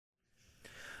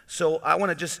So I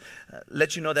want to just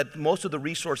let you know that most of the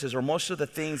resources or most of the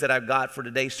things that I've got for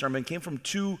today's sermon came from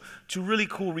two really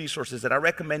cool resources that I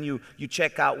recommend you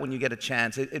check out when you get a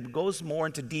chance. It goes more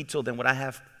into detail than what I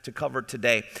have to cover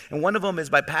today. And one of them is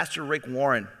by Pastor Rick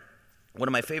Warren, one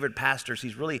of my favorite pastors.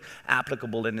 He's really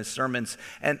applicable in his sermons.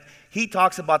 And he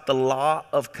talks about the law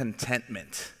of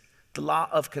contentment. The law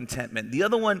of contentment. The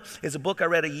other one is a book I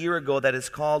read a year ago that is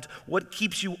called What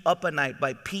Keeps You Up at Night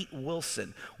by Pete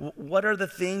Wilson. What are the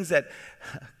things that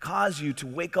cause you to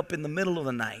wake up in the middle of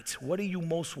the night? What are you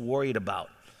most worried about?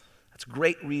 That's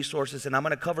great resources, and I'm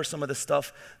going to cover some of the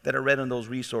stuff that I read in those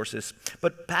resources.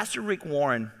 But Pastor Rick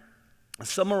Warren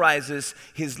summarizes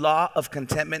his law of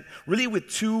contentment really with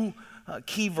two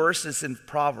key verses in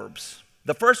Proverbs.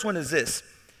 The first one is this,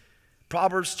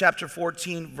 Proverbs chapter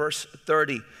 14, verse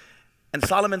 30. And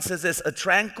Solomon says this, a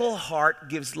tranquil heart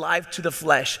gives life to the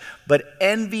flesh, but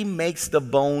envy makes the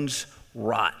bones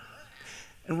rot.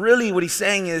 And really what he's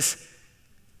saying is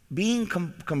being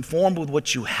conformed with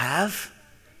what you have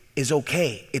is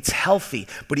okay. It's healthy.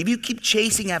 But if you keep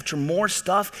chasing after more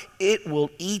stuff, it will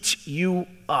eat you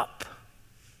up.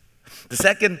 The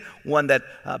second one that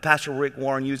Pastor Rick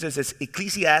Warren uses is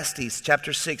Ecclesiastes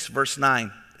chapter 6, verse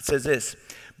 9. It says this,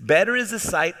 better is the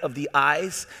sight of the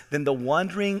eyes than the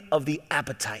wandering of the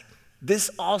appetite.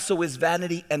 This also is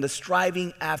vanity and the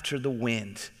striving after the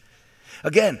wind.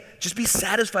 Again, just be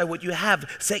satisfied with what you have.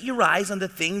 Set your eyes on the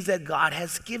things that God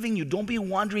has given you. Don't be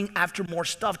wandering after more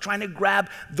stuff, trying to grab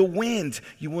the wind.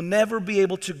 You will never be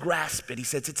able to grasp it. He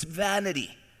says it's vanity.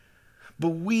 But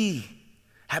we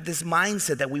have this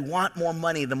mindset that we want more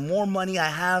money. The more money I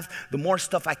have, the more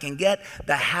stuff I can get,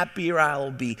 the happier I'll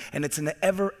be. And it's an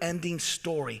ever-ending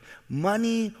story.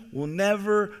 Money will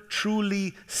never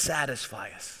truly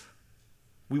satisfy us.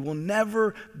 We will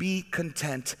never be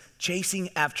content chasing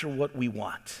after what we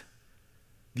want.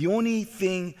 The only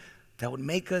thing that would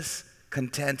make us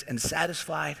content and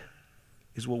satisfied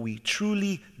is what we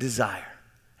truly desire.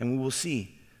 And we will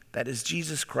see that is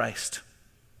Jesus Christ.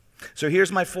 So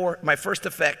here's my first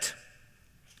effect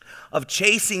of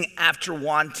chasing after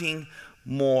wanting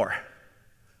more.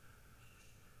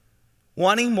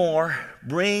 Wanting more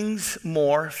brings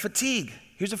more fatigue.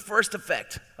 Here's the first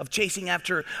effect of chasing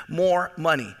after more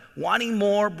money. Wanting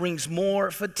more brings more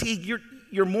fatigue.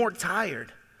 You're more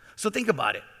tired. So think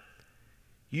about it.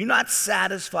 You're not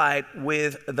satisfied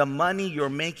with the money you're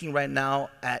making right now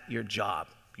at your job.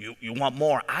 You want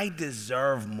more. I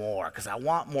deserve more because I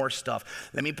want more stuff.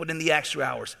 Let me put in the extra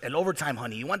hours and overtime,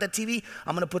 honey. You want that TV?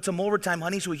 I'm going to put some overtime,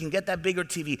 honey, so we can get that bigger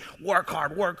TV. Work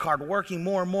hard, working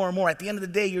more and more and more. At the end of the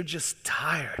day, you're just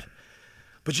tired.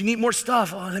 But you need more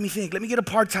stuff. Oh, let me think. Let me get a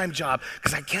part-time job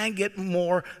because I can't get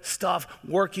more stuff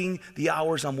working the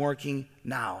hours I'm working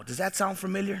now. Does that sound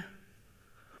familiar?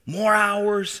 More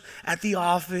hours at the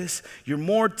office. You're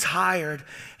more tired.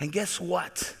 And guess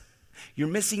what? You're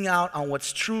missing out on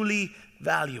what's truly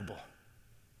valuable.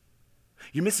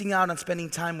 You're missing out on spending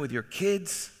time with your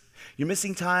kids. You're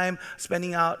missing time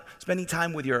spending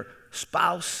time with your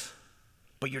spouse.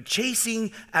 But you're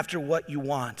chasing after what you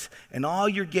want. And all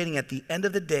you're getting at the end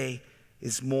of the day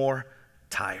is more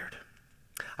tired.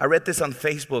 I read this on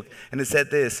Facebook and it said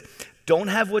this, don't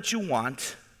have what you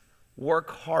want,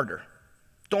 work harder.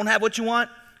 Don't have what you want,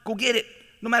 go get it.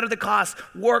 No matter the cost,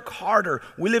 work harder.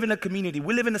 We live in a community,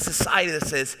 we live in a society that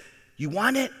says, you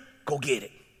want it, go get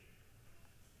it.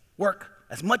 Work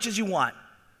as much as you want,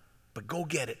 but go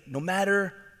get it, no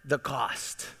matter the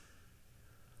cost.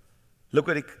 Look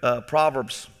what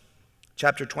Proverbs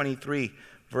chapter 23,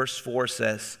 verse 4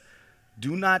 says,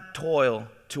 do not toil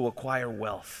to acquire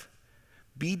wealth.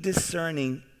 Be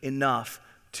discerning enough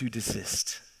to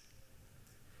desist.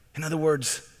 In other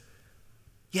words,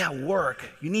 yeah, work.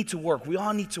 You need to work. We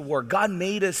all need to work. God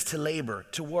made us to labor,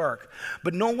 to work.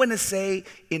 But know when to say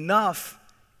enough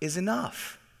is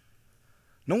enough.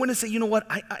 Know when to say, you know what,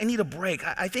 I need a break.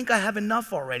 I think I have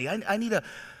enough already. I need to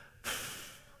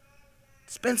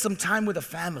spend some time with the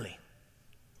family.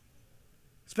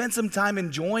 Spend some time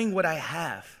enjoying what I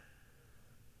have.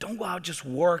 Don't go out just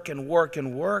work and work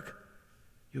and work.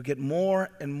 You'll get more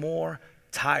and more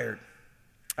tired.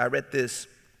 I read this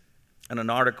in an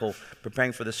article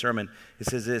preparing for the sermon. It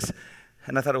says this,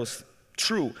 and I thought it was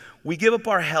true. We give up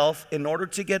our health in order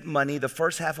to get money the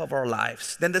first half of our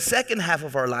lives. Then the second half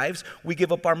of our lives, we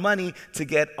give up our money to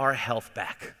get our health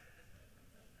back.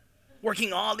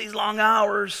 Working all these long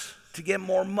hours to get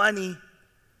more money,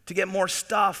 to get more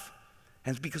stuff.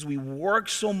 And it's because we work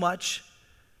so much,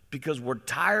 because we're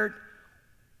tired,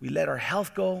 we let our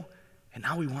health go, and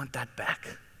now we want that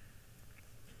back.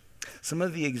 Some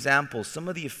of the examples, some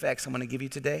of the effects I'm going to give you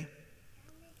today,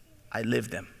 I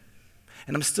live them.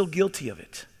 And I'm still guilty of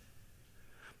it.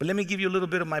 But let me give you a little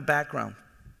bit of my background.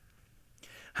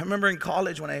 I remember in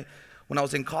college, when I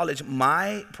was in college,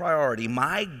 my priority,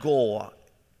 my goal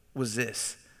was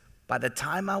this. By the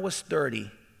time I was 30,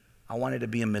 I wanted to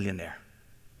be a millionaire,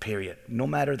 period, no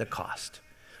matter the cost.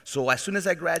 So as soon as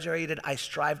I graduated, I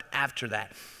strived after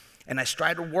that. And I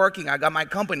started working. I got my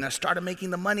company, and I started making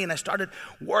the money, and I started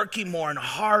working more and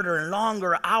harder and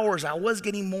longer hours. I was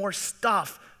getting more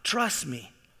stuff, trust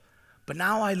me. But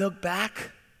now I look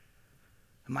back,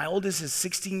 and my oldest is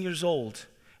 16 years old.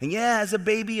 And yeah, as a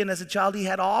baby and as a child, he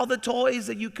had all the toys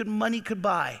that money could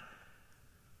buy.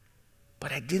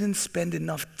 But I didn't spend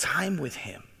enough time with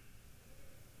him.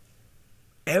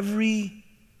 Every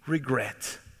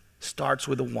regret starts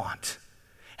with a want.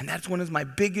 And that's one of my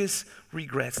biggest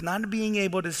regrets, not being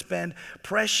able to spend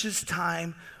precious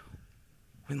time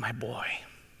with my boy.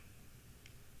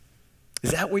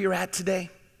 Is that where you're at today?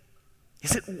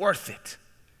 Is it worth it?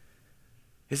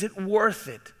 Is it worth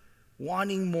it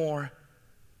wanting more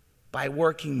by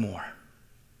working more?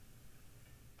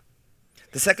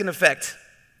 The second effect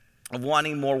of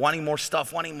wanting more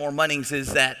stuff, wanting more monies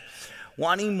is that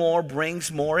wanting more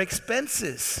brings more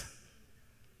expenses.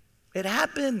 It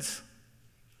happens.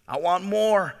 I want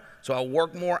more, so I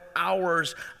work more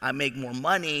hours, I make more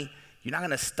money. You're not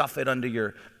going to stuff it under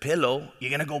your pillow. You're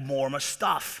going to go more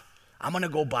stuff. I'm going to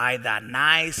go buy that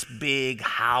nice big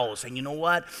house. And you know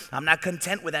what? I'm not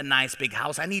content with that nice big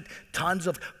house. I need tons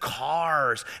of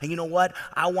cars. And you know what?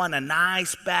 I want a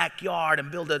nice backyard and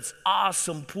build this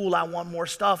awesome pool. I want more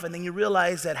stuff. And then you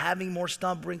realize that having more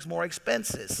stuff brings more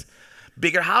expenses.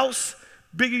 Bigger house,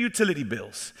 bigger utility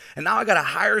bills. And now I got to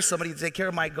hire somebody to take care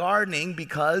of my gardening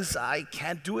because I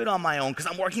can't do it on my own because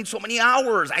I'm working so many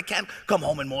hours. I can't come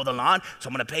home and mow the lawn, so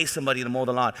I'm going to pay somebody to mow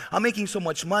the lawn. I'm making so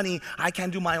much money, I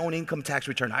can't do my own income tax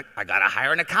return. I got to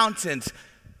hire an accountant.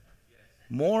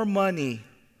 More money,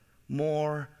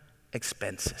 more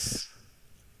expenses.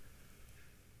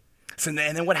 So, and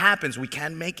then what happens? We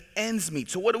can't make ends meet.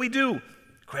 So what do?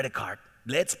 Credit card.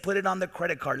 Let's put it on the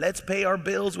credit card. Let's pay our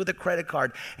bills with a credit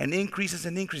card. And increases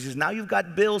and increases. Now you've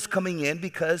got bills coming in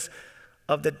because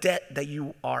of the debt that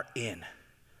you are in.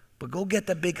 But go get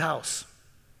the big house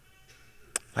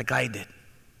like I did.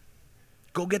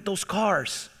 Go get those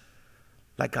cars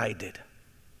like I did.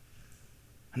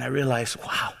 And I realized,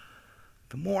 wow,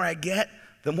 the more I get,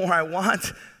 the more I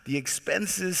want. The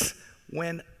expenses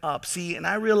went up. See, and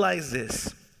I realized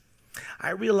this.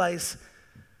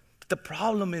 The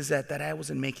problem is that I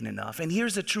wasn't making enough. And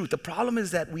here's the truth. The problem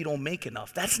is that we don't make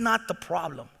enough. That's not the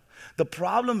problem. The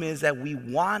problem is that we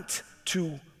want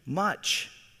too much.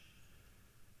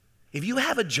 If you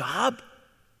have a job,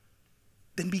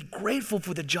 then be grateful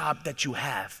for the job that you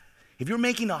have. If you're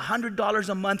making $100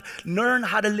 a month, learn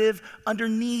how to live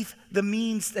underneath the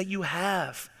means that you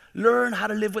have. Learn how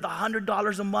to live with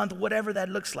 $100 a month, whatever that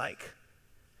looks like.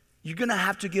 You're going to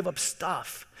have to give up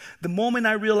stuff. The moment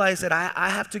I realized that I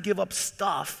have to give up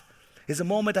stuff is the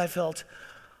moment I felt,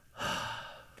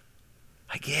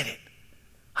 I get it.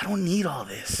 I don't need all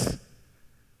this.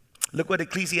 Look what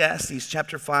Ecclesiastes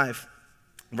chapter 5,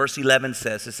 verse 11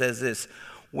 says. It says this,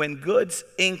 when goods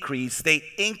increase, they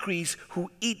increase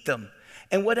who eat them.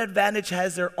 And what advantage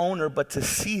has their owner but to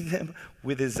see them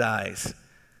with his eyes?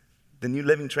 The New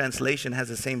Living Translation has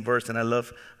the same verse, and I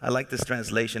like this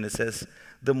translation. It says,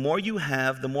 the more you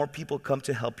have, the more people come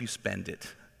to help you spend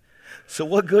it. So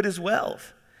what good is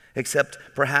wealth, except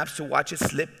perhaps to watch it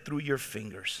slip through your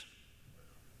fingers?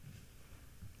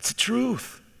 It's the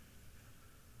truth.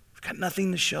 We've got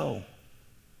nothing to show.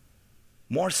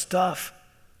 More stuff.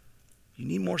 You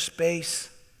need more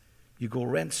space. You go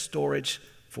rent storage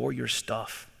for your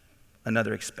stuff.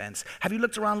 Another expense. Have you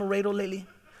looked around Laredo lately?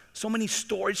 So many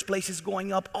storage places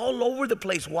going up all over the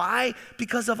place. Why?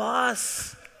 Because of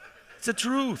us. It's the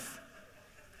truth.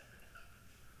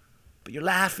 But you're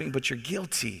laughing, but you're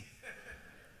guilty.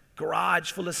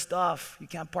 Garage full of stuff. You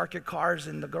can't park your cars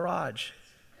in the garage.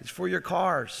 It's for your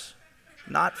cars,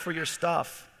 not for your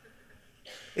stuff.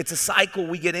 It's a cycle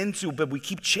we get into, but we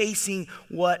keep chasing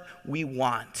what we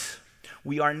want.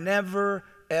 We are never,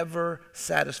 ever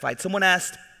satisfied. Someone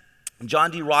asked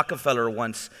John D. Rockefeller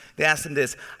once, they asked him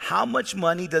this, how much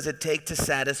money does it take to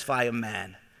satisfy a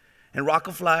man? And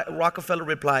Rockefeller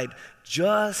replied,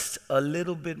 just a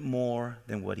little bit more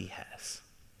than what he has.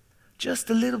 Just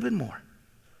a little bit more.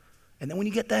 And then when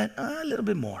you get that, a little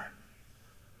bit more.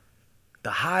 The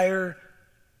higher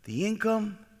the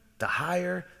income, the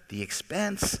higher the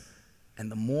expense,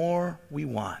 and the more we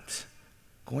want.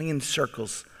 Going in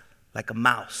circles like a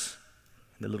mouse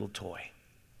in the little toy.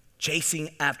 Chasing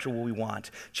after what we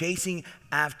want. Chasing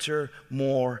after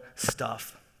more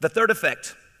stuff. The third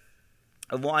effect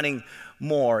of wanting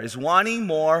more is wanting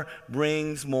more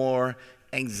brings more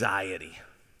anxiety.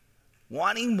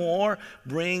 Wanting more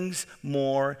brings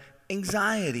more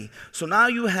anxiety. So now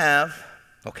you have,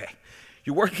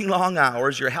 you're working long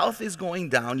hours, your health is going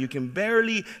down, you can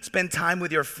barely spend time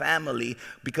with your family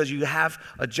because you have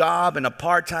a job and a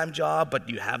part-time job, but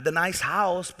you have the nice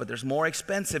house, but there's more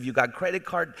expensive. You got credit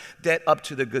card debt up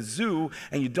to the gazoo,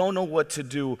 and you don't know what to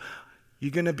do.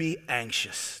 You're going to be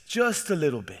anxious, just a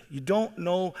little bit. You don't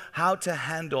know how to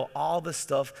handle all the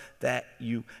stuff that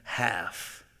you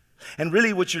have. And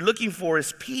really what you're looking for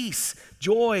is peace,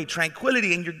 joy,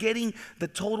 tranquility, and you're getting the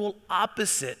total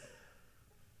opposite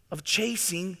of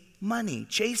chasing money,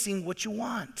 chasing what you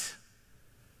want.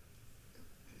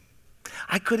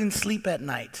 I couldn't sleep at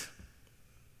night.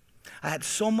 I had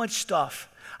so much stuff.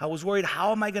 I was worried,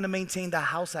 how am I going to maintain the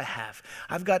house I have?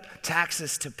 I've got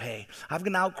taxes to pay. I've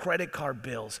got now credit card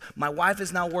bills. My wife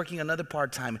is now working another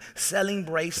part-time, selling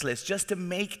bracelets just to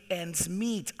make ends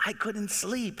meet. I couldn't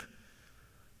sleep.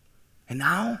 And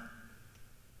now,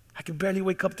 I can barely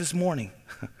wake up this morning.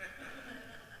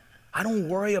 I don't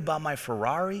worry about my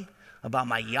Ferrari, about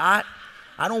my yacht.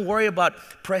 I don't worry about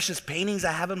precious paintings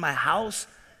I have in my house.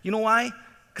 You know why?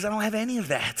 Because I don't have any of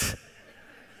that.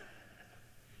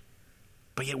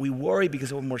 But yet we worry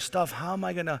because of more stuff. How am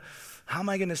I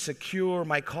gonna secure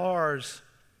my cars?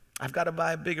 I've got to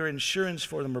buy bigger insurance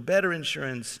for them or better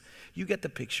insurance. You get the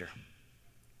picture.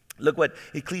 Look what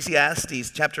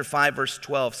Ecclesiastes chapter 5 verse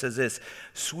 12 says this.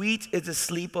 Sweet is the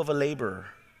sleep of a laborer,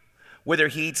 whether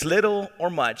he eats little or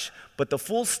much, but the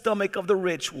full stomach of the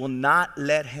rich will not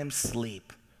let him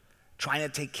sleep, trying to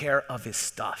take care of his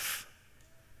stuff.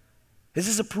 This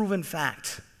is a proven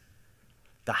fact.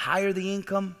 The higher the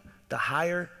income, the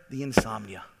higher the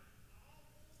insomnia.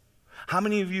 How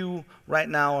many of you right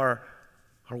now are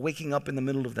waking up in the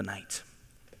middle of the night?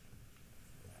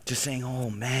 Just saying, oh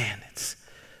man,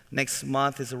 next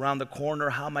month is around the corner.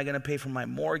 How am I going to pay for my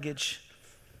mortgage?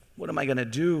 What am I going to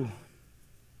do?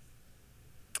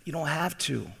 You don't have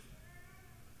to.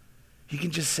 You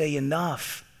can just say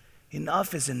enough.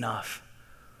 Enough is enough.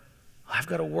 I've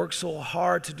got to work so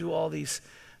hard to do all these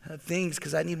things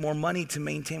because I need more money to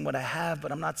maintain what I have,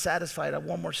 but I'm not satisfied. I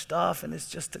want more stuff, and it's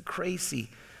just a crazy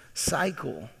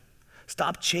cycle.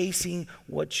 Stop chasing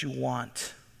what you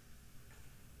want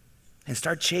and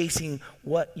start chasing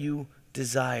what you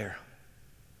desire.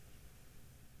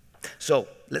 So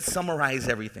let's summarize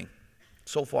everything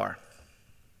so far.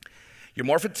 You're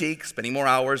more fatigued, spending more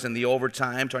hours in the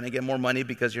overtime, trying to get more money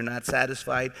because you're not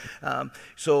satisfied.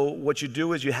 So what you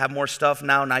do is you have more stuff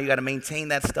now. Now you got to maintain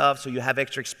that stuff. So you have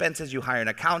extra expenses. You hire an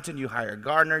accountant. You hire a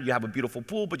gardener. You have a beautiful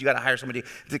pool, but you got to hire somebody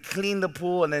to clean the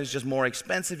pool, and then it's just more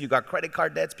expensive. You got credit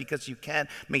card debts because you can't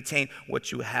maintain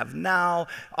what you have now.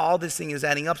 All this thing is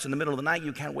adding up. So in the middle of the night,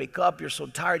 you can't wake up. You're so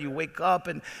tired. You wake up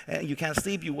and you can't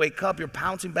sleep. You wake up. You're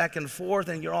pouncing back and forth,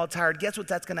 and you're all tired. Guess what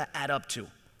that's going to add up to?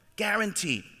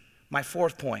 Guaranteed. My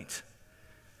fourth point.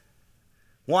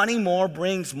 Wanting more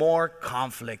brings more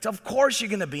conflict. Of course you're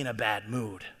going to be in a bad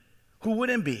mood. Who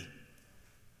wouldn't be?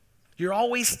 You're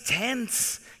always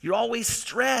tense. You're always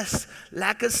stressed.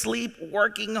 Lack of sleep,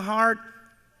 working hard,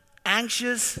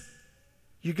 anxious.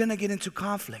 You're going to get into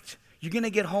conflict. You're going to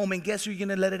get home, and guess who you're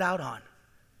going to let it out on?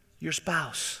 Your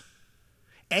spouse.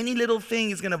 Any little thing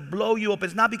is going to blow you up.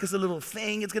 It's not because of the little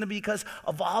thing. It's going to be because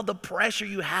of all the pressure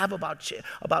you have about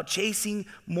chasing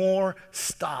more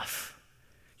stuff.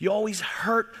 You always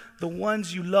hurt the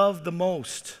ones you love the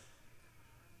most.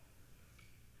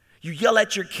 You yell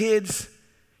at your kids.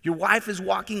 Your wife is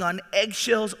walking on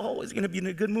eggshells. Oh, he's going to be in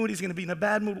a good mood. He's going to be in a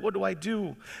bad mood. What do I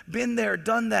do? Been there,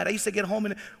 done that. I used to get home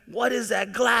and, what is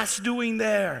that glass doing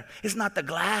there? It's not the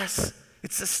glass.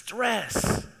 It's the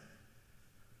stress.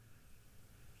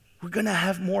 We're going to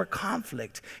have more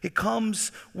conflict. It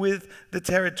comes with the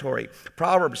territory.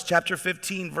 Proverbs chapter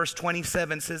 15, verse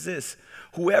 27 says this.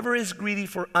 Whoever is greedy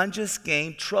for unjust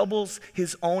gain troubles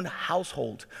his own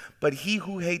household, but he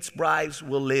who hates bribes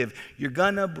will live. You're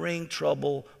going to bring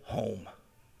trouble home.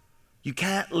 You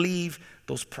can't leave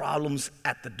those problems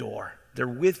at the door. They're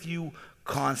with you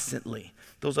constantly.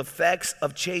 Those effects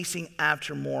of chasing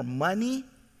after more money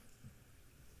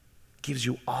gives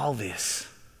you all this.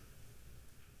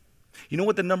 You know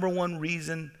what the number one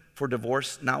reason for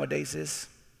divorce nowadays is?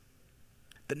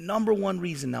 The number one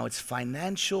reason now is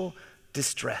financial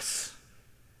distress.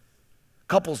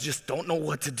 Couples just don't know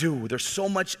what to do. They're so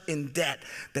much in debt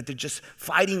that they're just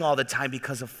fighting all the time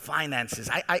because of finances.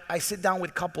 I sit down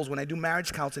with couples when I do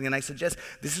marriage counseling and I suggest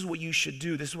this is what you should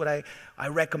do. This is what I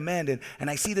recommend. And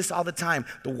I see this all the time.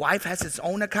 The wife has its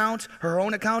own account, her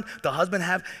own account. The husband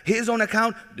have his own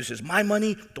account. This is my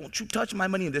money. Don't you touch my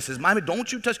money. This is my money.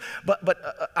 Don't you touch.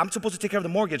 But I'm supposed to take care of the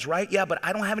mortgage, right? Yeah, but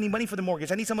I don't have any money for the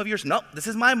mortgage. I need some of yours. No, this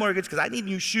is my mortgage because I need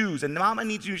new shoes. And mama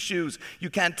needs new shoes. You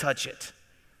can't touch it.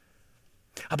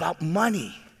 About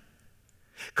money.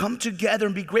 Come together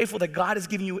and be grateful that God has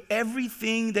given you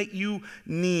everything that you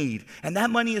need. And that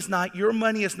money is not your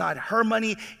money, it's not her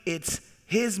money, it's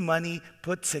His money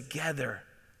put together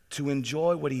to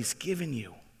enjoy what He's given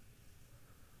you.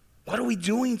 What are we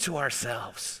doing to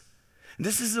ourselves? And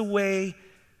this is the way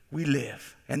we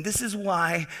live. And this is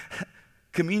why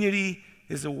community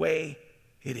is the way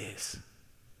it is.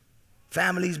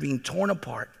 Families being torn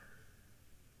apart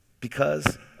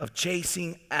because of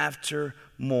chasing after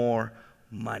more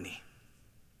money.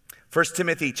 1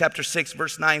 Timothy chapter 6,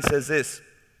 verse 9 says this,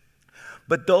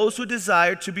 "But those who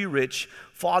desire to be rich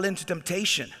fall into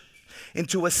temptation,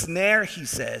 into a snare," he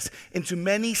says, "into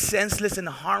many senseless and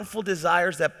harmful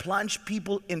desires that plunge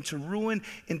people into ruin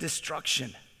and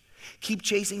destruction." Keep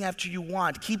chasing after you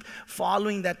want. Keep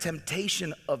following that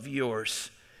temptation of yours.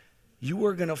 You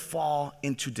are going to fall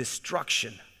into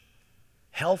destruction,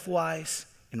 health-wise,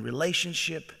 in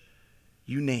relationship,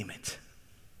 you name it.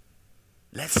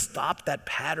 Let's stop that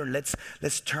pattern.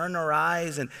 Let's turn our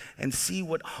eyes and see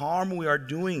what harm we are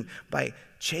doing by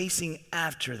chasing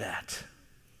after that.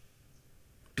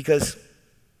 Because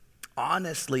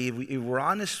honestly, if we're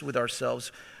honest with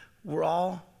ourselves, we're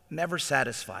all never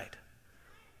satisfied.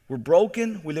 We're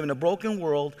broken, we live in a broken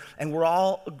world, and we're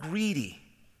all greedy.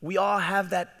 We all have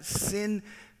that sin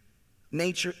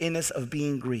nature in us of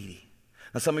being greedy.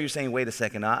 Now, some of you are saying, wait a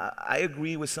second, I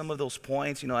agree with some of those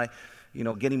points,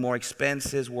 getting more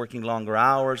expenses, working longer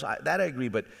hours, that I agree,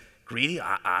 but greedy,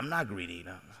 I'm not greedy.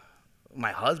 No.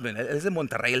 My husband, es de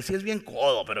Monterrey, él sí es bien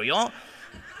codo, pero yo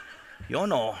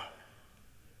no.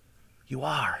 You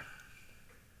are.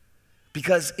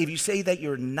 Because if you say that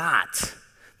you're not,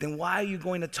 then why are you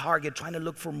going to Target trying to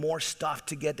look for more stuff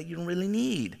to get that you don't really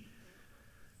need?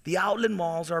 The outlet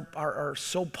malls are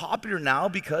so popular now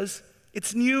because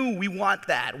it's new. We want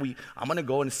that. I'm going to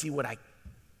go and see what I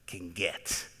can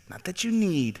get. Not that you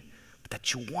need, but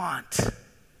that you want.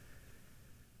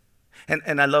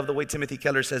 And I love the way Timothy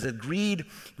Keller says that greed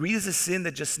is a sin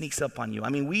that just sneaks up on you. I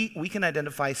mean, we can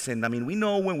identify sin. I mean, we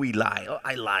know when we lie. Oh,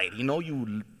 I lied.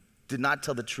 You did not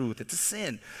tell the truth. It's a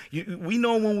sin. We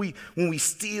know when we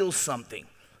steal something.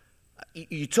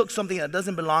 You took something that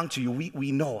doesn't belong to you.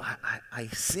 We know. I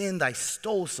sinned. I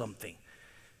stole something.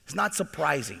 It's not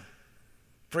surprising.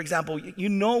 For example, you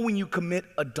know when you commit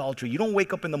adultery. You don't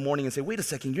wake up in the morning and say, wait a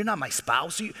second, you're not my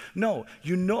spouse. No,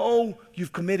 you know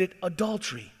you've committed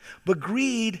adultery. But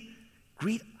greed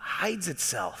hides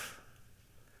itself.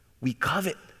 We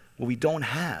covet what we don't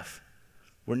have.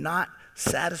 We're not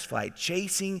satisfied,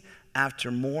 chasing after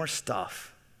more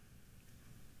stuff.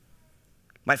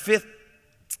 My fifth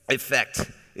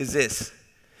effect is this,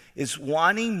 is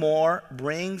wanting more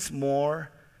brings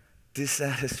more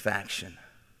dissatisfaction.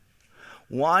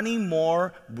 Wanting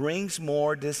more brings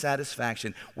more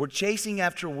dissatisfaction. We're chasing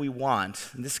after what we want,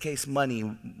 in this case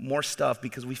money, more stuff,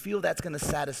 because we feel that's going to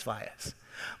satisfy us.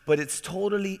 But it's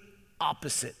totally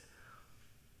opposite.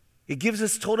 It gives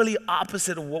us totally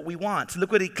opposite of what we want.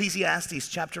 Look what Ecclesiastes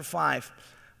chapter 5,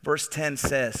 verse 10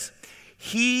 says.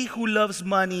 He who loves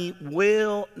money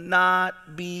will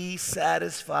not be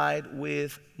satisfied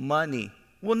with money.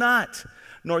 Will not.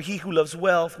 Nor he who loves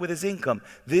wealth with his income.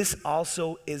 This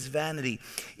also is vanity.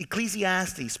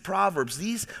 Ecclesiastes, Proverbs,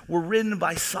 these were written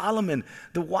by Solomon,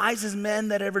 the wisest man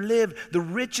that ever lived, the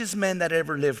richest man that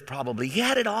ever lived probably. He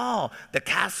had it all. The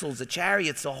castles, the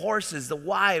chariots, the horses, the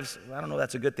wives. I don't know if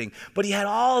that's a good thing. But he had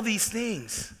all these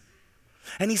things.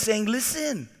 And he's saying,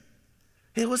 listen,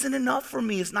 it wasn't enough for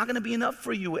me. It's not going to be enough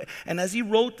for you. And as he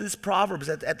wrote this Proverbs,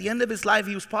 at the end of his life,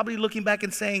 he was probably looking back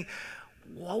and saying,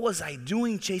 what was I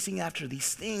doing chasing after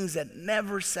these things that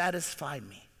never satisfied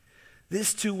me?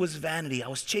 This too was vanity. I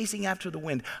was chasing after the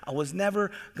wind. I was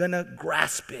never going to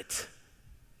grasp it.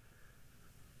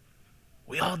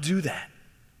 We all do that.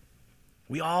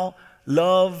 We all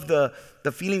love the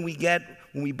feeling we get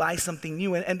when we buy something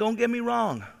new. And don't get me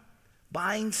wrong,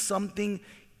 buying something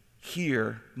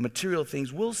here, material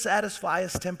things, will satisfy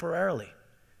us temporarily.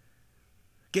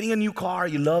 Getting a new car,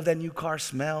 you love that new car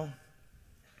smell.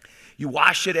 You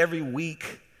wash it every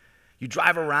week. You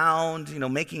drive around,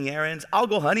 making errands. I'll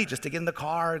go, honey, just to get in the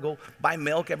car, go buy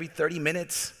milk every 30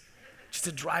 minutes. just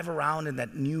to drive around in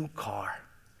that new car.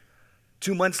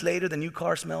 2 months later, the new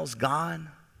car smell's gone.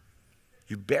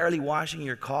 You're barely washing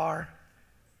your car.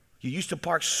 You used to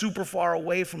park super far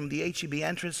away from the H-E-B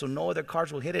entrance so no other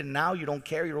cars will hit it, and now you don't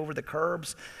care, you're over the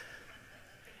curbs.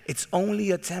 It's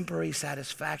only a temporary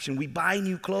satisfaction. We buy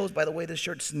new clothes. By the way, this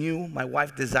shirt's new. My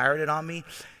wife desired it on me.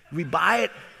 We buy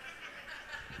it.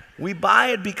 We buy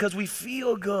it because we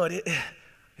feel good.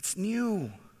 It's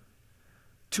new.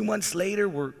 2 months later,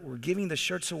 we're giving the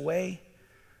shirts away.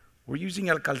 We're using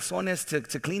el calzones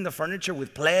to clean the furniture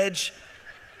with pledge.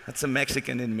 That's a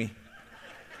Mexican in me.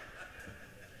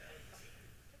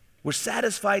 We're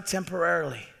satisfied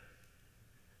temporarily.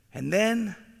 And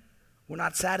then we're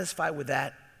not satisfied with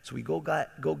that, so we go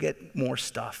get more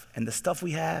stuff. And the stuff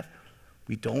we have,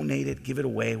 we donate it, give it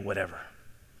away, whatever.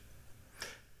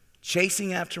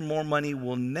 Chasing after more money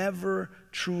will never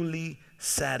truly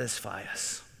satisfy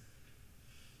us.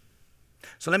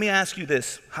 So let me ask you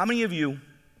this. How many of you,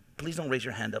 please don't raise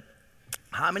your hand up,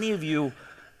 how many of you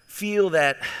feel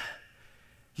that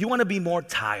you want to be more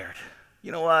tired?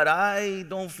 You know what, I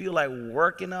don't feel like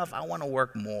work enough, I want to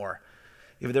work more.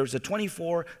 If there was a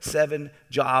 24/7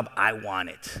 job, I want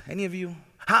it. Any of you?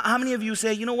 How many of you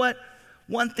say, you know what,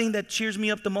 one thing that cheers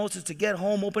me up the most is to get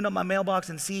home, open up my mailbox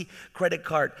and see credit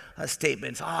card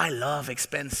statements. Oh, I love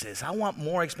expenses. I want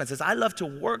more expenses. I love to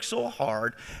work so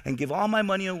hard and give all my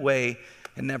money away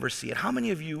and never see it. How many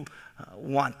of you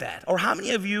want that? Or how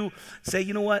many of you say,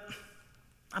 you know what,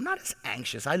 I'm not as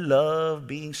anxious. I love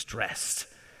being stressed.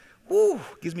 Woo,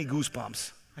 gives me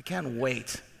goosebumps. I can't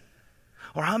wait.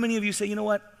 Or how many of you say, you know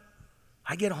what,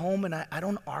 I get home and I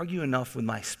don't argue enough with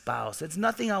my spouse. It's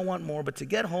nothing I want more but to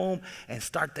get home and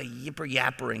start the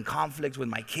yipper-yapper and conflicts with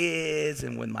my kids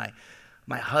and with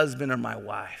my husband or my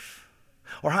wife.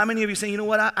 Or how many of you say, you know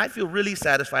what, I feel really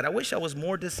satisfied. I wish I was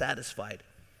more dissatisfied.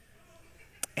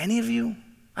 Any of you?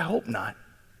 I hope not.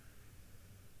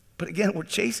 But again, we're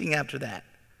chasing after that.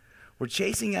 We're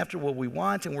chasing after what we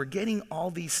want, and we're getting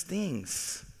all these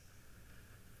things.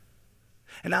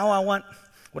 And now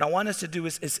what I want us to do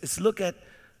is look at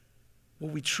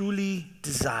what we truly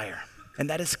desire, and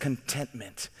that is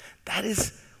contentment. That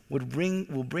is what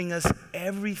will bring us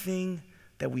everything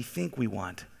that we think we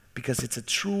want, because it's a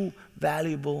true,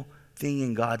 valuable thing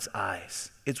in God's eyes.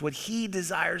 It's what He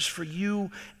desires for you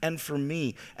and for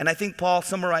me. And I think Paul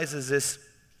summarizes this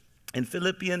in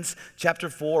Philippians chapter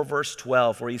 4, verse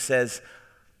 12, where he says,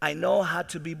 I know how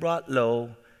to be brought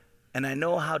low, and I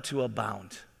know how to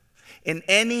abound. In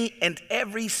any and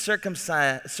every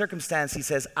circumstance, he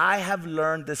says, I have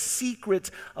learned the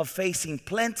secret of facing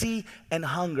plenty and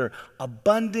hunger,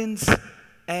 abundance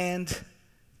and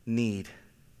need.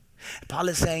 Paul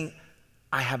is saying,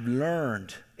 I have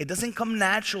learned. It doesn't come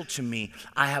natural to me.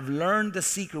 I have learned the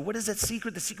secret. What is that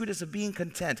secret? The secret is of being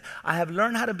content. I have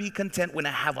learned how to be content when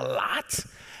I have a lot,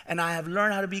 and I have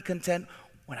learned how to be content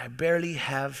when I barely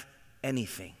have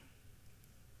anything.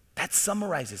 That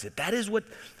summarizes it. That is what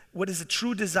is a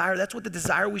true desire. That's what the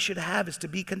desire we should have, is to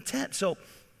be content. So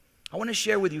I want to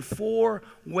share with you 4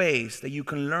 ways that you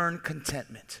can learn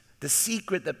contentment. The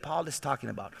secret that Paul is talking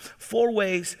about. 4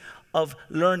 ways of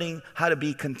learning how to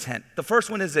be content. The first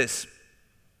one is this.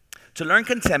 To learn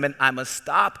contentment, I must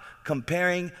stop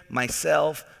comparing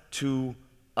myself to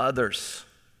others.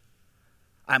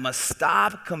 I must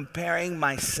stop comparing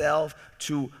myself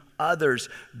to others.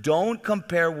 Don't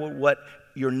compare what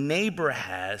your neighbor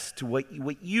has to what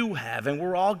you have, and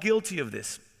we're all guilty of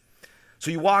this. So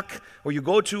you walk or you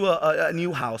go to a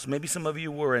new house. Maybe some of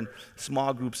you were in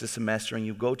small groups this semester, and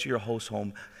you go to your host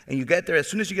home, and you get there. As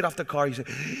soon as you get off the car, you say,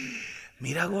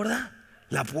 Mira, gorda,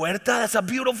 la puerta, that's a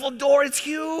beautiful door. It's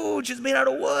huge. It's made out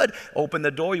of wood. Open the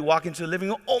door. You walk into the living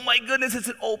room. Oh, my goodness, it's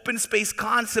an open space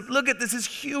concept. Look at this. It's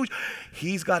huge.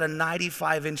 He's got a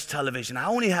 95-inch television. I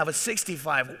only have a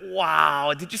 65.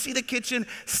 Wow. Did you see the kitchen?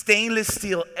 Stainless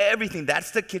steel, everything. That's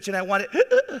the kitchen I wanted.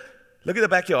 Look at the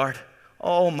backyard.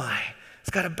 Oh, my. It's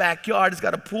got a backyard. It's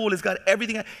got a pool. It's got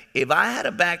everything. If I had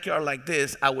a backyard like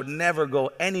this, I would never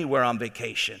go anywhere on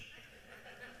vacation.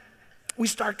 We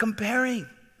start comparing.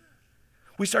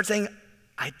 We start saying,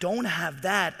 I don't have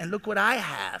that, and look what I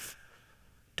have.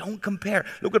 Don't compare.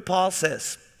 Look what Paul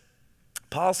says.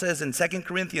 Paul says in 2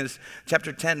 Corinthians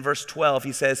chapter 10, verse 12,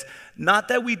 he says, not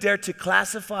that we dare to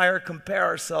classify or compare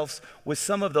ourselves with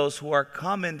some of those who are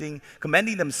commending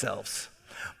themselves,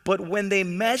 but when they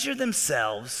measure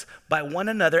themselves by one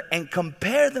another and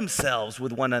compare themselves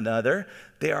with one another,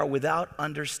 they are without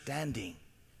understanding.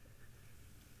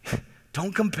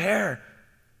 Don't compare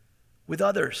with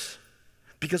others.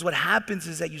 Because what happens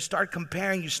is that you start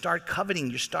comparing, you start coveting,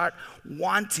 you start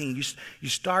wanting, you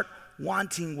start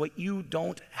wanting what you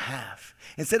don't have.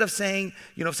 Instead of saying,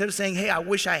 hey, I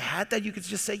wish I had that, you could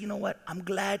just say, you know what? I'm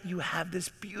glad you have this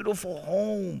beautiful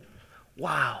home.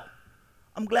 Wow.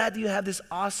 I'm glad you have this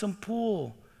awesome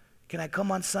pool. Can I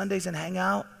come on Sundays and hang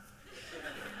out?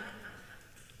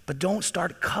 But don't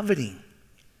start coveting.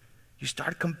 You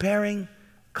start comparing,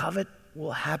 covet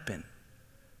will happen.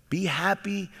 Be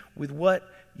happy with what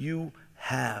you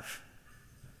have.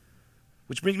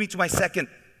 Which brings me to my second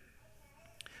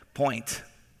point.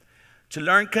 To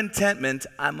learn contentment,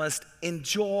 I must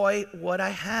enjoy what I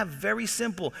have. Very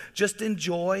simple. Just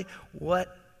enjoy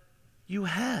what you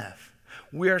have.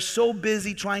 We are so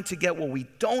busy trying to get what we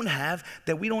don't have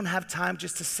that we don't have time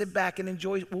just to sit back and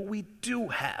enjoy what we do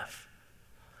have.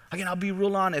 Again, I'll be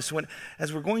real honest.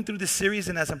 As we're going through this series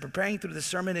and as I'm preparing through the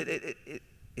sermon,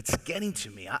 it's getting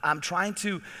to me. I'm trying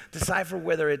to decipher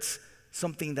whether it's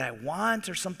something that I want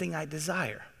or something I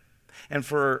desire. And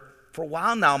for a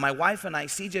while now, my wife and I,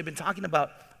 CJ, have been talking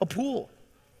about a pool.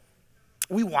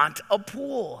 We want a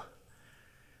pool.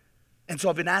 And so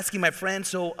I've been asking my friends,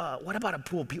 so what about a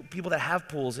pool? People that have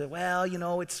pools, well,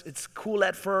 it's cool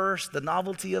at first, the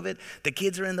novelty of it. The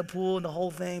kids are in the pool and the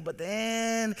whole thing, but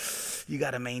then you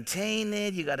got to maintain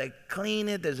it, you got to clean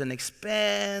it, there's an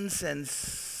expense, and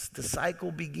the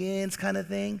cycle begins kind of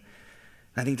thing.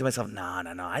 And I think to myself, no,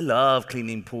 I love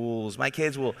cleaning pools. My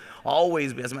kids will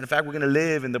always be, as a matter of fact, we're going to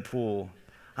live in the pool.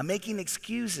 I'm making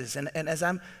excuses, and as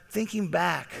I'm thinking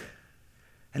back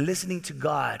and listening to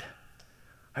God,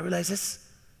 I realize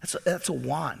that's a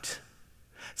want.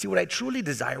 See, what I truly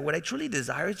desire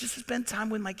is just to spend time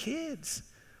with my kids,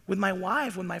 with my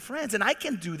wife, with my friends. And I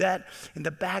can do that in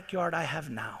the backyard I have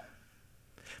now.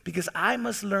 Because I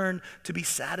must learn to be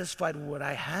satisfied with what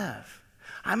I have.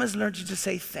 I must learn to just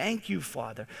say, thank you,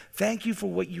 Father. Thank you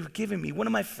for what you've given me. One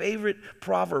of my favorite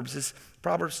proverbs is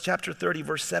Proverbs chapter 30,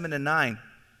 verse 7 and 9.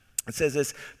 It says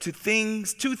this, two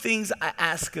things I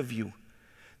ask of you.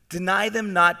 Deny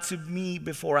them not to me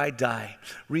before I die.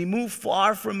 Remove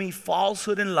far from me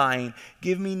falsehood and lying.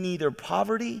 Give me neither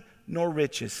poverty nor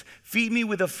riches. Feed me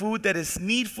with the food that is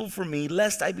needful for me,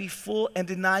 lest I be full and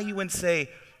deny you and say,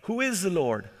 who is the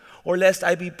Lord? Or lest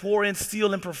I be poor and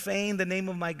steal and profane the name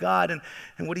of my God.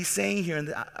 And what he's saying here,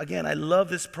 and again, I love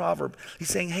this proverb. He's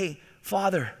saying, hey,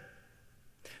 Father,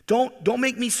 don't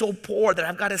make me so poor that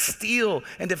I've got to steal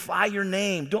and defy your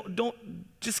name. Don't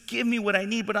just give me what I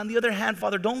need. But on the other hand,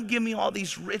 Father, don't give me all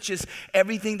these riches,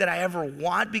 everything that I ever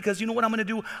want, because you know what I'm going to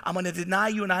do? I'm going to deny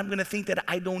you, and I'm going to think that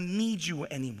I don't need you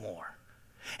anymore.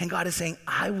 And God is saying,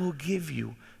 I will give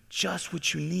you just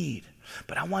what you need.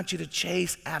 But I want you to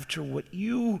chase after what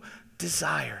you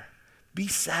desire. Be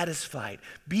satisfied.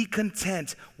 Be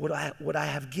content with what I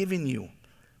have given you.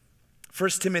 1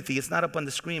 Timothy, it's not up on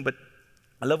the screen, but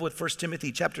I love what 1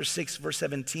 Timothy chapter 6, verse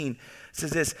 17 says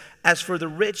this. As for the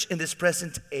rich in this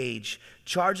present age,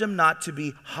 charge them not to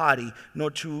be haughty,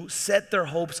 nor to set their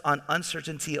hopes on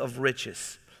uncertainty of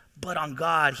riches, but on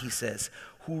God, he says,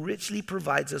 who richly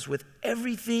provides us with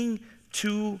everything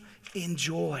to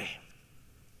enjoy.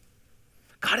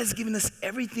 God has given us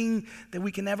everything that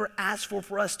we can ever ask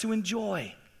for us to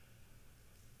enjoy.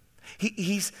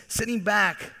 He's sitting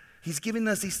back. He's giving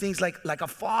us these things like a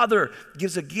father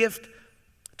gives a gift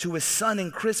to his son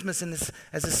in Christmas, and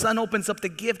as the son opens up the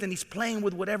gift and he's playing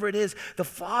with whatever it is, the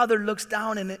father looks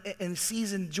down and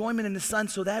sees enjoyment in the son,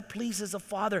 so that pleases the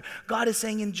father. God is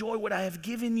saying, enjoy what I have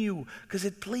given you because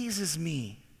it pleases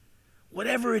me,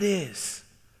 whatever it is.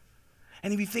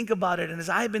 And if you think about it, and as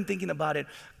I've been thinking about it,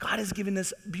 God has given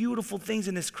us beautiful things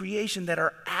in his creation that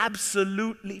are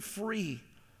absolutely free.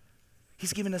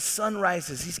 He's given us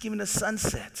sunrises. He's given us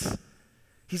sunsets.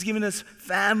 He's given us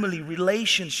family,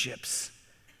 relationships.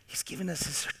 He's given us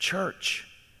his church.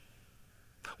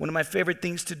 One of my favorite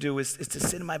things to do is to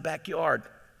sit in my backyard.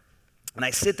 And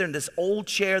I sit there in this old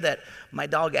chair that my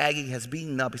dog Aggie has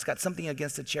beaten up. He's got something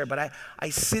against the chair, but I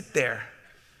sit there.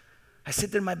 I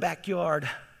sit there in my backyard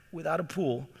without a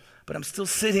pool, but I'm still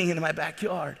sitting in my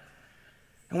backyard.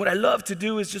 And what I love to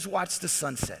do is just watch the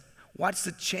sunset, watch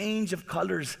the change of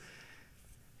colors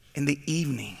in the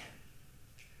evening.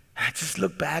 And I just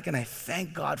look back and I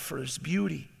thank God for his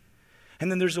beauty. And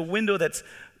then there's a window that's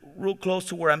real close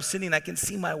to where I'm sitting. I can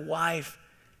see my wife.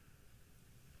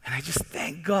 And I just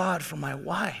thank God for my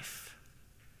wife.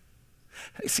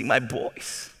 I see my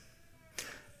boys.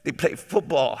 They play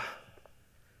football.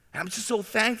 And I'm just so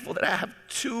thankful that I have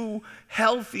two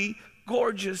healthy,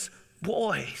 gorgeous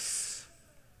boys.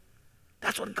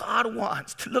 That's what God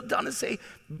wants, to look down and say,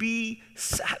 be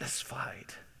satisfied.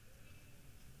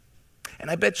 And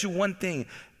I bet you one thing,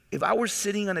 if I were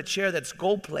sitting on a chair that's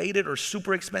gold-plated or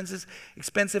super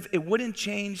expensive, it wouldn't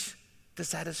change the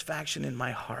satisfaction in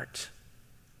my heart.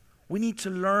 We need to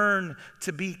learn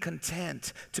to be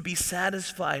content, to be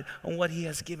satisfied on what He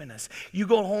has given us. You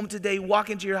go home today, walk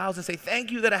into your house and say, thank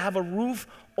you that I have a roof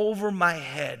over my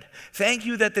head. Thank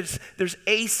you that there's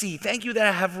AC. Thank you that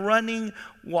I have running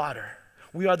water.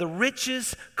 We are the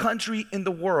richest country in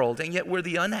the world, and yet we're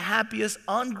the unhappiest,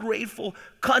 ungrateful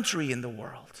country in the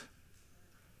world.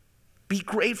 Be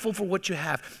grateful for what you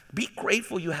have. Be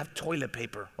grateful you have toilet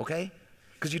paper, okay?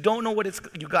 Because you don't know what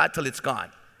you got till it's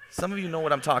gone. Some of you know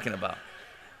what I'm talking about.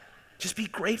 Just be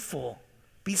grateful.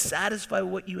 Be satisfied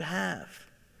with what you have.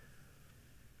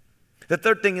 The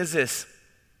third thing is this.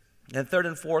 And third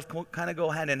and fourth kind of go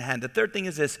hand in hand. The third thing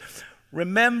is this.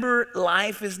 Remember,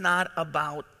 life is not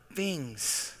about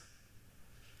things.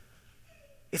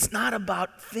 It's not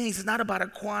about things. It's not about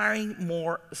acquiring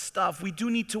more stuff. We do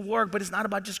need to work, but it's not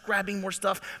about just grabbing more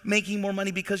stuff, making more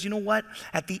money, because you know what?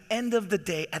 At the end of the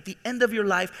day, at the end of your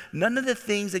life, none of the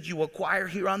things that you acquire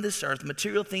here on this earth,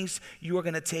 material things, you are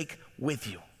going to take with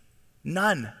you.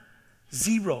 None.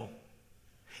 Zero.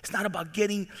 It's not about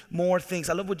getting more things.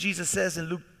 I love what Jesus says in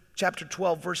Luke chapter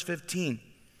 12, verse 15.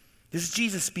 This is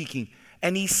Jesus speaking.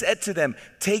 And He said to them,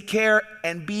 take care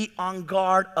and be on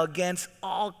guard against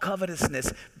all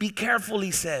covetousness. Be careful, He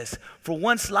says, for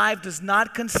one's life does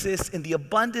not consist in the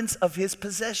abundance of his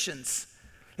possessions.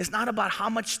 It's not about how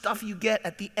much stuff you get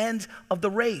at the end of the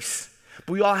race.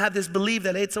 But we all have this belief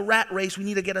that it's a rat race. We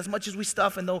need to get as much as we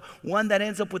stuff, and the one that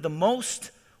ends up with the most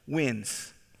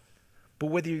wins. But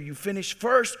whether you finish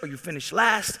first or you finish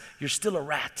last, you're still a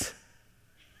rat.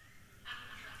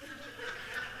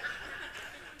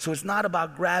 So it's not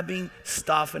about grabbing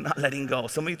stuff and not letting go.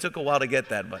 Some of you took a while to get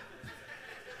that, but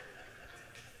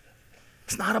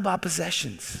it's not about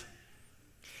possessions.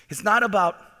 It's not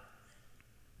about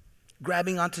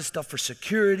grabbing onto stuff for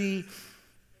security,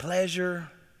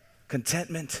 pleasure,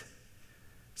 contentment.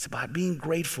 It's about being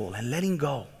grateful and letting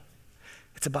go.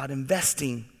 It's about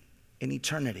investing in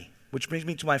eternity, which brings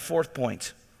me to my fourth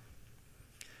point.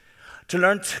 To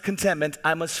learn contentment,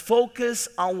 I must focus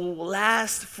on what will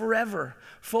last forever.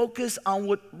 Focus on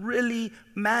what really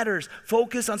matters.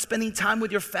 Focus on spending time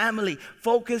with your family.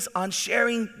 Focus on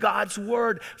sharing God's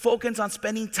word. Focus on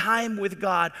spending time with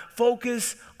God.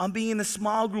 Focus on being in a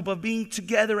small group, of being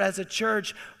together as a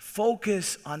church.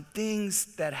 Focus on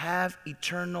things that have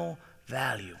eternal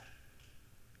value.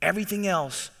 Everything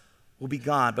else will be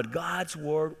gone, but God's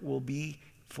word will be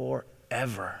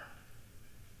forever.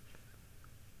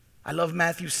 I love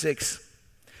Matthew 6.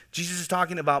 Jesus is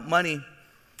talking about money,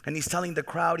 and He's telling the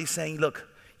crowd, He's saying, look,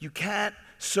 you can't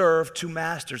serve two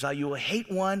masters. You will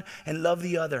hate one and love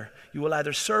the other. You will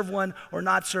either serve one or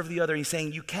not serve the other. He's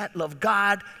saying you can't love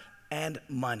God and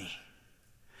money.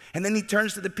 And then He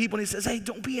turns to the people and He says, hey,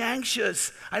 don't be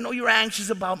anxious. I know you're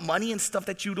anxious about money and stuff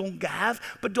that you don't have,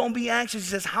 but don't be anxious. He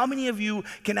says, how many of you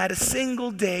can add a single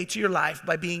day to your life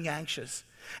by being anxious?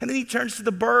 And then He turns to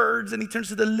the birds and He turns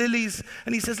to the lilies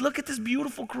and He says, look at this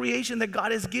beautiful creation that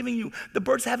God has given you. The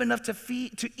birds have enough to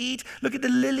eat. Look at the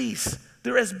lilies.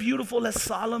 They're as beautiful as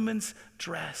Solomon's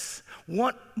dress.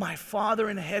 Won't my Father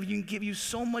in heaven give you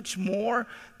so much more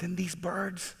than these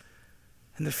birds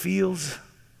and the fields?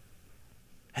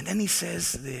 And then He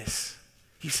says this.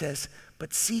 He says,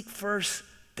 but seek first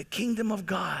the kingdom of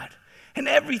God, and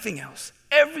everything else,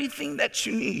 everything that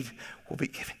you need will be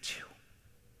given to you.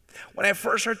 When I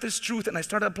first heard this truth and I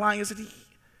started applying it, I said,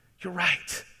 you're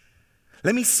right.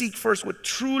 Let me seek first what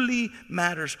truly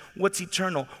matters, what's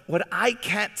eternal, what I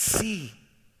can't see.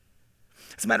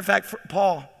 As a matter of fact,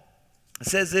 Paul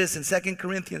says this in 2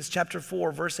 Corinthians chapter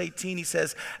 4, verse 18. He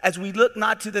says, as we look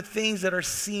not to the things that are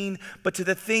seen, but to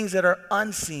the things that are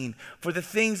unseen. For the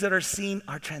things that are seen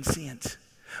are transient.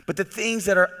 But the things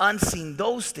that are unseen,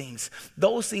 those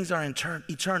things are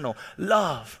eternal.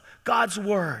 Love, God's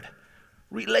word,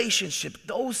 relationship,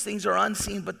 those things are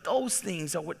unseen, but those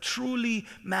things are what truly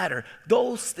matter.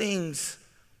 Those things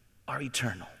are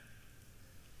eternal.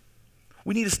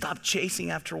 We need to stop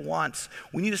chasing after wants.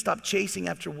 We need to stop chasing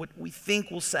after what we think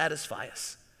will satisfy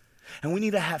us. And we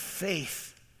need to have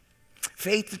faith.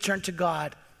 Faith to turn to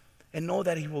God and know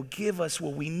that He will give us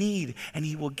what we need and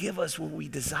He will give us what we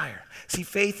desire. See,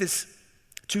 faith is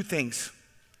two things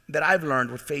that I've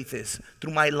learned what faith is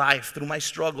through my life, through my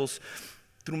struggles,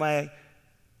 through my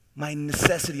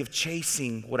necessity of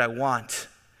chasing what I want.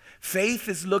 Faith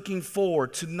is looking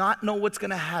forward to not know what's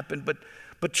going to happen, but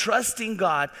trusting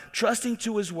God, trusting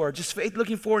to His word. Just faith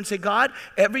looking forward and say, God,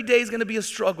 every day is going to be a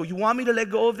struggle. You want me to let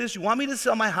go of this? You want me to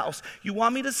sell my house? You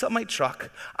want me to sell my truck?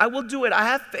 I will do it. I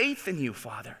have faith in you,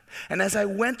 Father. And as I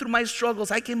went through my struggles,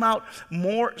 I came out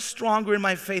more stronger in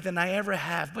my faith than I ever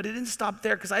have. But it didn't stop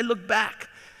there, because I look back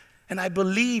And I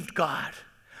believed, God.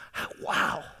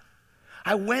 Wow.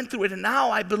 I went through it and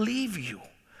now I believe you.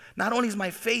 Not only is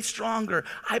my faith stronger,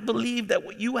 I believe that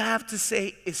what you have to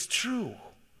say is true.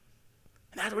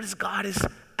 And that's what God is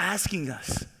asking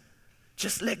us.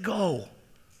 Just let go.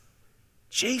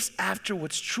 Chase after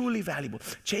what's truly valuable.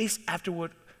 Chase after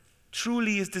what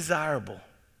truly is desirable.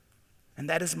 And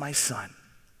that is my son.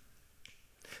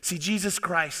 See, Jesus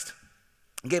Christ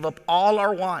gave up all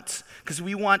our wants because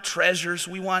we want treasures.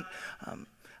 We want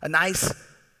a nice,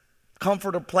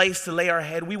 comfortable place to lay our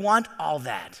head. We want all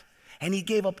that. And he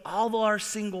gave up all our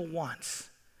single wants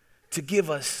to give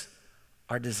us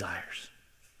our desires.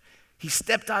 He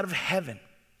stepped out of heaven.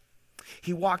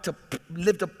 He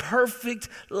lived a perfect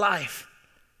life.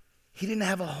 He didn't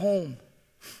have a home.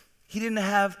 He didn't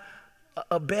have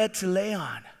a bed to lay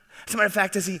on. As a matter of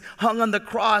fact, as he hung on the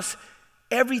cross,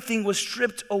 everything was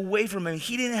stripped away from him.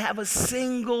 He didn't have a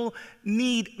single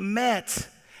need met.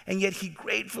 And yet he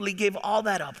gratefully gave all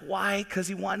that up. Why? Because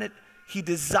he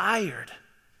desired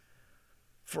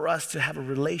for us to have a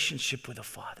relationship with the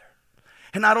Father.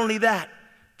 And not only that,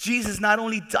 Jesus not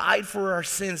only died for our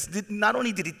sins, not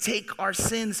only did he take our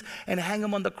sins and hang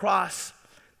them on the cross,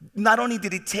 not only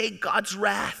did he take God's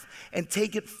wrath and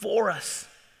take it for us,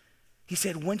 he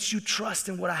said, once you trust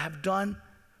in what I have done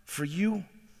for you,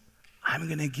 I'm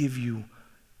going to give you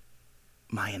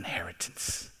my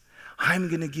inheritance. I'm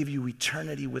going to give you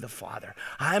eternity with the Father.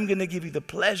 I'm going to give you the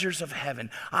pleasures of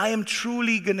heaven. I am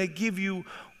truly going to give you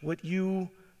what you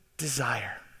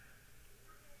desire.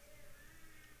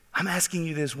 I'm asking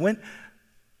you this, when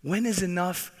is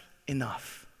enough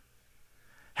enough?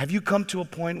 Have you come to a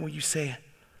point where you say,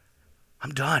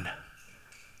 I'm done.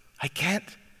 I can't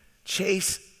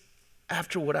chase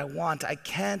after what I want. I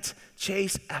can't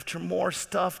chase after more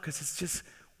stuff because it's just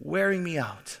wearing me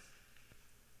out.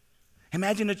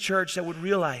 Imagine a church that would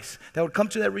realize, that would come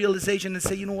to that realization and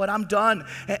say, you know what, I'm done.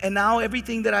 And now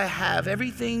everything that I have,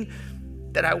 everything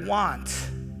that I want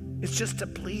is just to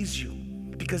please you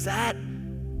because that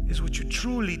is what you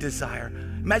truly desire.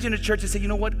 Imagine a church that say, you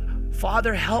know what,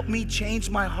 Father, help me change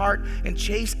my heart and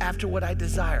chase after what I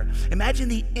desire. Imagine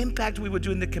the impact we would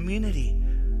do in the community.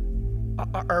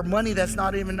 Our money that's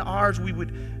not even ours, we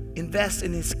would invest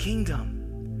in his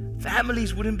kingdom.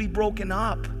 Families wouldn't be broken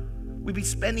up. We'd be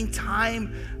spending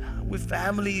time with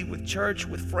family, with church,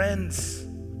 with friends.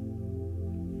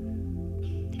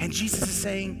 And Jesus is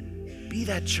saying, be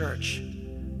that church.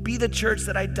 Be the church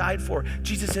that I died for.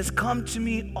 Jesus says, come to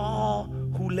me all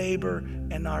who labor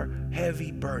and are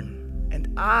heavy burden. And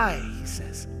he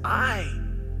says,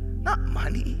 not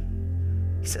money.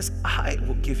 He says, I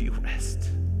will give you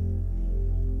rest.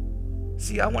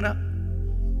 See, I wanna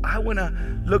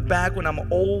look back when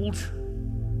I'm old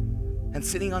and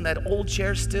sitting on that old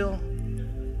chair still.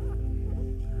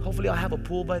 Hopefully I'll have a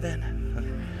pool by then.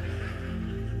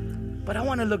 But I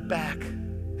wanna look back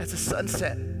as the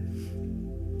sunset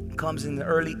comes in the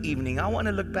early evening. I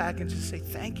wanna look back and just say,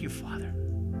 thank you, Father.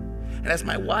 And as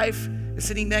my wife is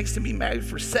sitting next to me, married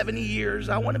for 70 years,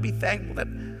 I wanna be thankful that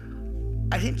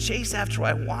I didn't chase after what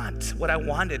I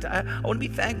wanted. I want to be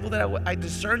thankful that I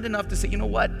discerned enough to say, you know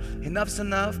what, enough's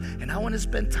enough, and I want to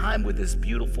spend time with this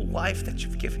beautiful wife that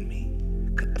you've given me,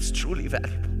 because that's truly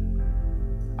valuable.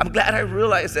 I'm glad I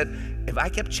realized that if I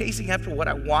kept chasing after what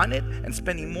I wanted and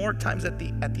spending more times at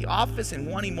the office and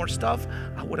wanting more stuff,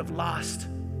 I would have lost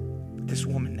this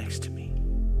woman next to me.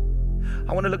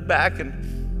 I want to look back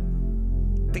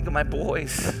and think of my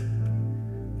boys.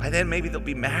 By then, maybe they'll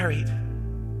be married.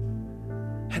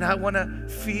 And I want to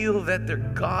feel that they're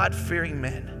God-fearing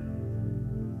men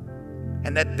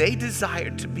and that they desire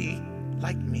to be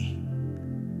like me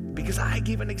because I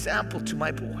give an example to my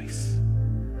boys.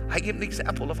 I give an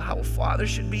example of how a father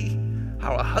should be,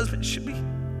 how a husband should be.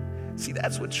 See,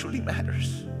 that's what truly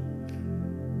matters.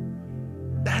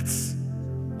 That's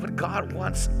what God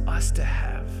wants us to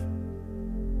have.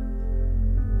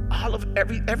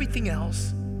 Everything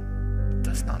else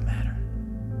does not matter.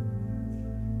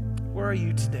 Where are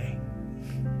you today?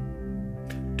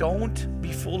 Don't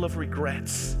be full of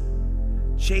regrets,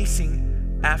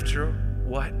 chasing after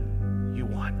what you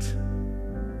want.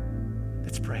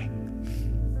 Let's pray.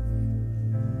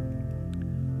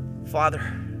 Father,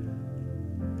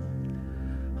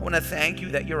 I want to thank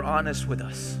you that you're honest with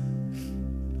us.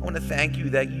 I want to thank you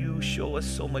that you show us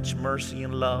so much mercy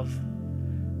and love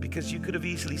because you could have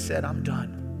easily said, I'm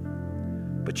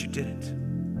done, but you didn't.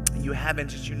 And you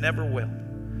haven't, and you never will.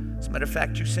 As a matter of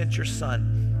fact, you sent your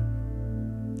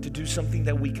son to do something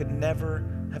that we could never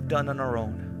have done on our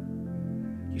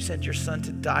own. You sent your son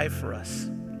to die for us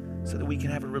so that we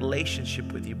can have a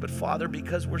relationship with you. But Father,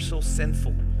 because we're so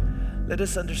sinful, Let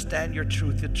us understand your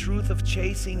truth, the truth of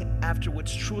chasing after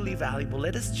what's truly valuable.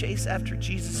 Let us chase after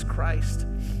Jesus Christ,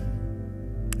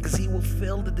 because he will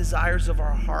fill the desires of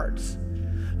our hearts.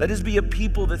 Let us be a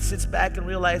people that sits back and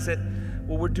realize that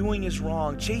what we're doing is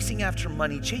wrong. Chasing after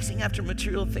money, chasing after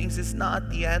material things is not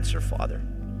the answer, Father.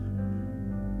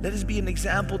 Let us be an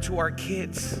example to our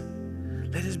kids.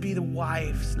 Let us be the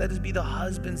wives. Let us be the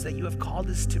husbands that you have called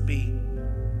us to be.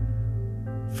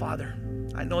 Father,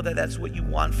 I know that that's what you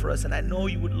want for us, and I know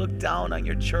you would look down on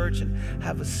your church and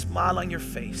have a smile on your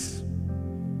face.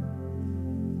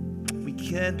 We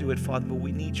can't do it, Father, but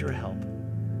we need your help.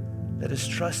 Let us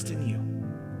trust in you.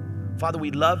 Father,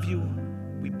 we love you,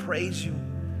 we praise you,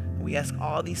 and we ask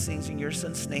all these things in your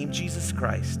Son's name, Jesus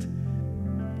Christ.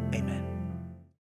 Amen.